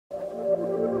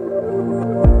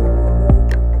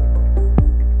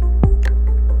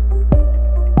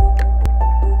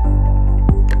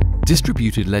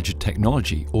Distributed ledger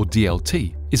technology, or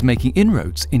DLT, is making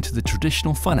inroads into the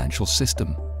traditional financial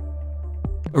system.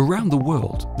 Around the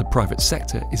world, the private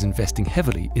sector is investing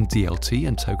heavily in DLT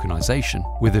and tokenization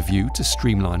with a view to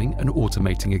streamlining and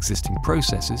automating existing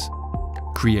processes,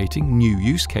 creating new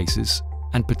use cases,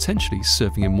 and potentially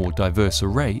serving a more diverse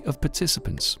array of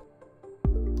participants.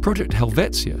 Project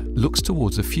Helvetia looks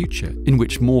towards a future in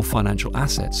which more financial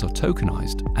assets are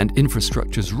tokenized and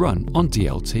infrastructures run on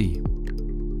DLT.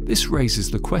 This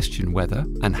raises the question whether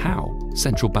and how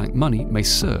central bank money may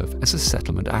serve as a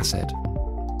settlement asset.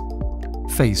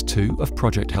 Phase 2 of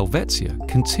Project Helvetia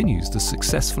continues the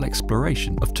successful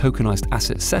exploration of tokenized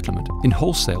asset settlement in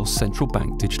wholesale central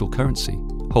bank digital currency,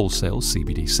 wholesale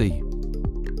CBDC.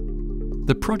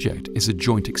 The project is a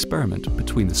joint experiment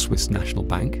between the Swiss National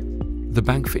Bank, the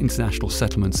Bank for International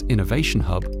Settlements Innovation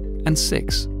Hub, and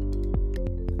SIX,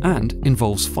 and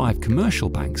involves 5 commercial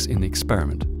banks in the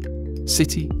experiment: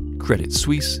 Citi, Credit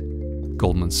Suisse,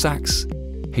 Goldman Sachs,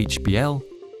 HBL,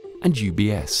 and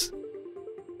UBS.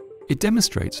 It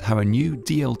demonstrates how a new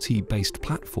DLT-based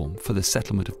platform for the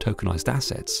settlement of tokenized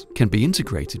assets can be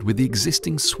integrated with the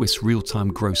existing Swiss real-time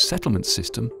gross settlement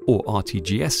system, or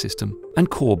RTGS system, and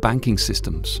core banking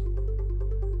systems.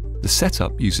 The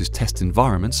setup uses test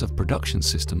environments of production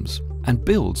systems and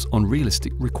builds on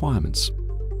realistic requirements.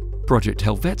 Project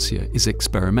Helvetia is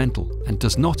experimental and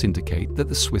does not indicate that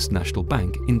the Swiss National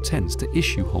Bank intends to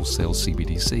issue wholesale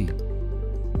CBDC.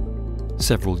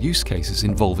 Several use cases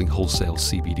involving wholesale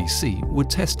CBDC were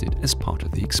tested as part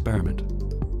of the experiment.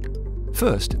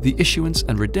 First, the issuance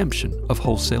and redemption of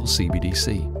wholesale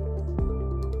CBDC.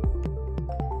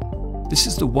 This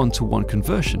is the one-to-one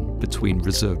conversion between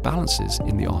reserve balances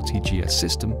in the RTGS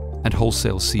system and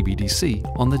wholesale CBDC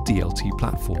on the DLT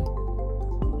platform.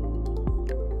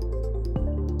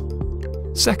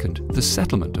 Second, the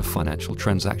settlement of financial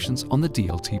transactions on the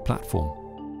DLT platform.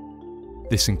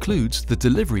 This includes the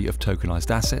delivery of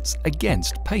tokenized assets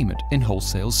against payment in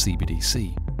wholesale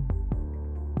CBDC.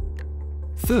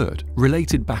 Third,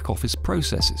 related back-office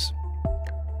processes,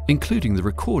 including the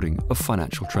recording of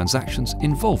financial transactions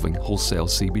involving wholesale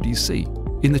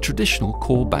CBDC in the traditional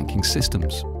core banking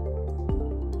systems.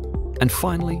 And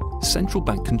finally, central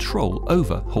bank control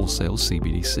over wholesale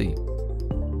CBDC.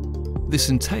 This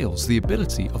entails the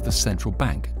ability of the central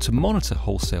bank to monitor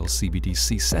wholesale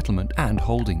CBDC settlement and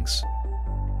holdings.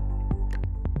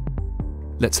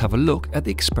 Let's have a look at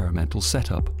the experimental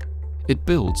setup. It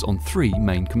builds on 3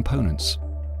 main components.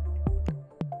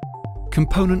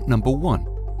 Component number 1,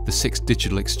 the SIX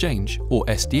Digital Exchange, or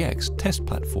SDX, test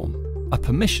platform, a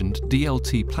permissioned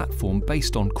DLT platform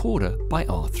based on Corda by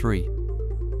R3.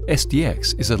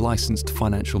 SDX is a licensed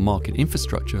financial market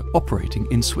infrastructure operating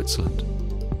in Switzerland.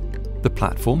 The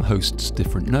platform hosts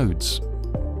different nodes.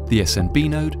 The SNB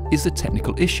node is the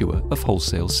technical issuer of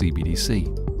wholesale CBDC.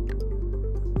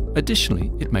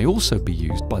 Additionally, it may also be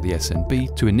used by the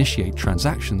SNB to initiate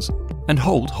transactions and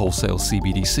hold wholesale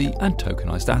CBDC and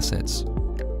tokenized assets.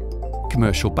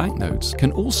 Commercial bank nodes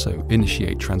can also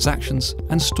initiate transactions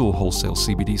and store wholesale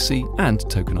CBDC and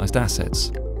tokenized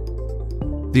assets.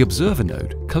 The Observer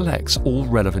node collects all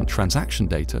relevant transaction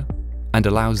data and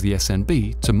allows the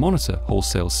SNB to monitor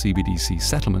wholesale CBDC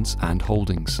settlements and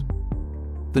holdings.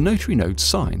 The Notary node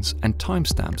signs and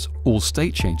timestamps all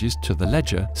state changes to the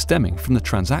ledger stemming from the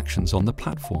transactions on the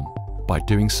platform. By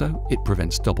doing so, it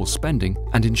prevents double spending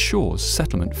and ensures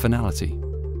settlement finality.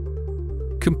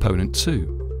 Component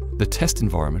 2, the test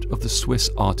environment of the Swiss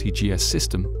RTGS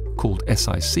system, called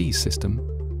SIC system,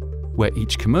 where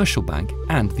each commercial bank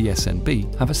and the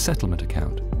SNB have a settlement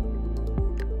account.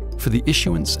 For the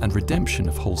issuance and redemption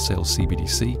of wholesale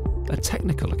CBDC, a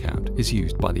technical account is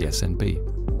used by the SNB.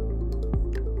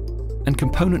 And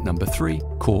component number 3,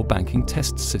 core banking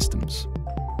test systems.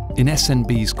 In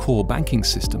SNB's core banking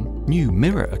system, new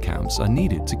mirror accounts are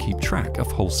needed to keep track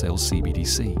of wholesale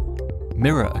CBDC.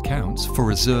 Mirror accounts for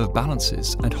reserve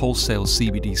balances and wholesale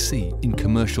CBDC in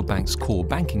commercial banks' core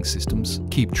banking systems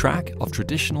keep track of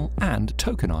traditional and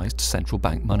tokenized central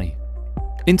bank money.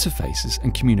 Interfaces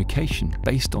and communication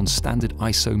based on standard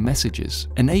ISO messages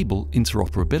enable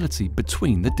interoperability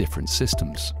between the different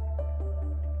systems.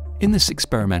 In this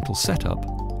experimental setup,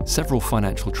 several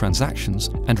financial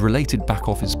transactions and related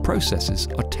back-office processes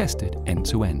are tested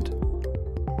end-to-end.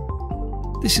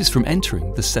 This is from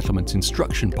entering the settlement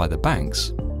instruction by the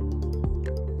banks,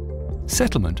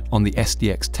 settlement on the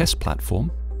SDX test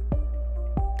platform,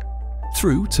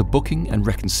 through to booking and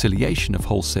reconciliation of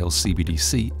wholesale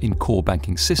CBDC in core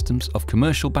banking systems of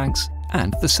commercial banks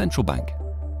and the central bank.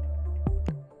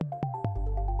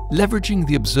 Leveraging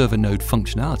the Observer node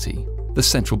functionality, The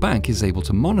central bank is able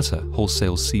to monitor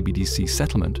wholesale CBDC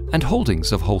settlement and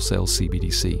holdings of wholesale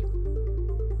CBDC.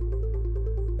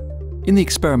 In the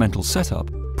experimental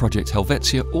setup, Project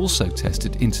Helvetia also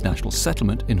tested international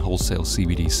settlement in wholesale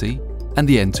CBDC and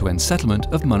the end-to-end settlement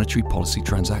of monetary policy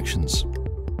transactions.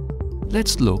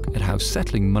 Let's look at how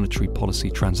settling monetary policy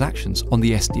transactions on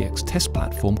the SDX test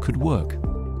platform could work.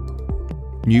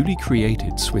 Newly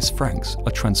created Swiss francs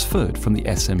are transferred from the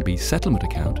SNB settlement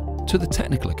account to the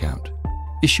technical account,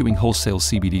 issuing wholesale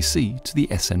CBDC to the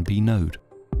SNB node.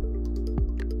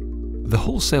 The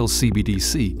wholesale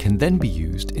CBDC can then be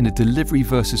used in a delivery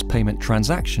versus payment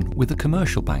transaction with a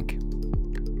commercial bank.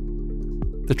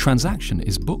 The transaction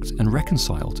is booked and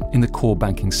reconciled in the core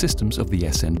banking systems of the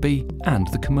SNB and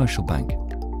the commercial bank.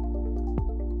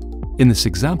 In this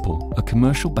example, a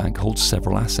commercial bank holds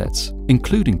several assets,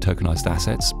 including tokenized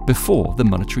assets, before the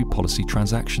monetary policy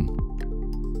transaction.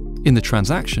 In the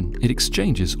transaction, it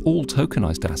exchanges all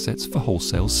tokenized assets for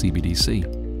wholesale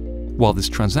CBDC. While this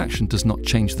transaction does not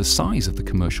change the size of the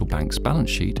commercial bank's balance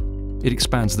sheet, it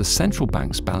expands the central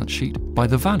bank's balance sheet by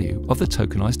the value of the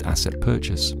tokenized asset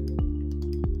purchase.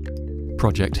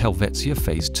 Project Helvetia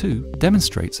Phase 2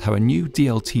 demonstrates how a new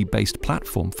DLT-based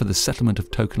platform for the settlement of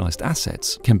tokenized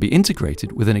assets can be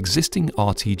integrated with an existing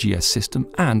RTGS system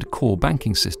and core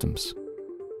banking systems.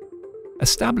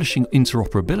 Establishing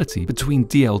interoperability between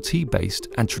DLT-based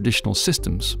and traditional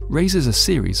systems raises a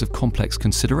series of complex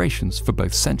considerations for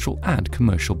both central and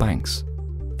commercial banks.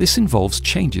 This involves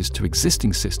changes to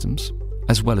existing systems,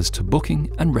 as well as to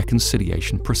booking and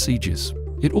reconciliation procedures.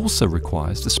 It also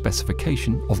requires the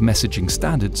specification of messaging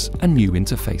standards and new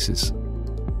interfaces.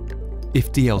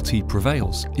 If DLT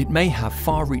prevails, it may have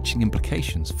far-reaching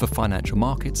implications for financial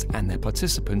markets and their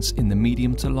participants in the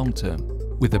medium to long term,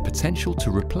 with the potential to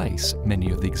replace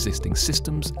many of the existing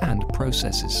systems and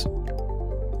processes.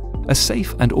 A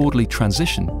safe and orderly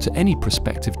transition to any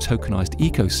prospective tokenized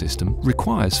ecosystem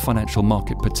requires financial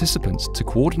market participants to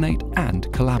coordinate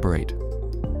and collaborate.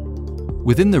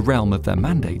 Within the realm of their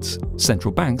mandates,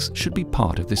 central banks should be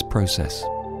part of this process.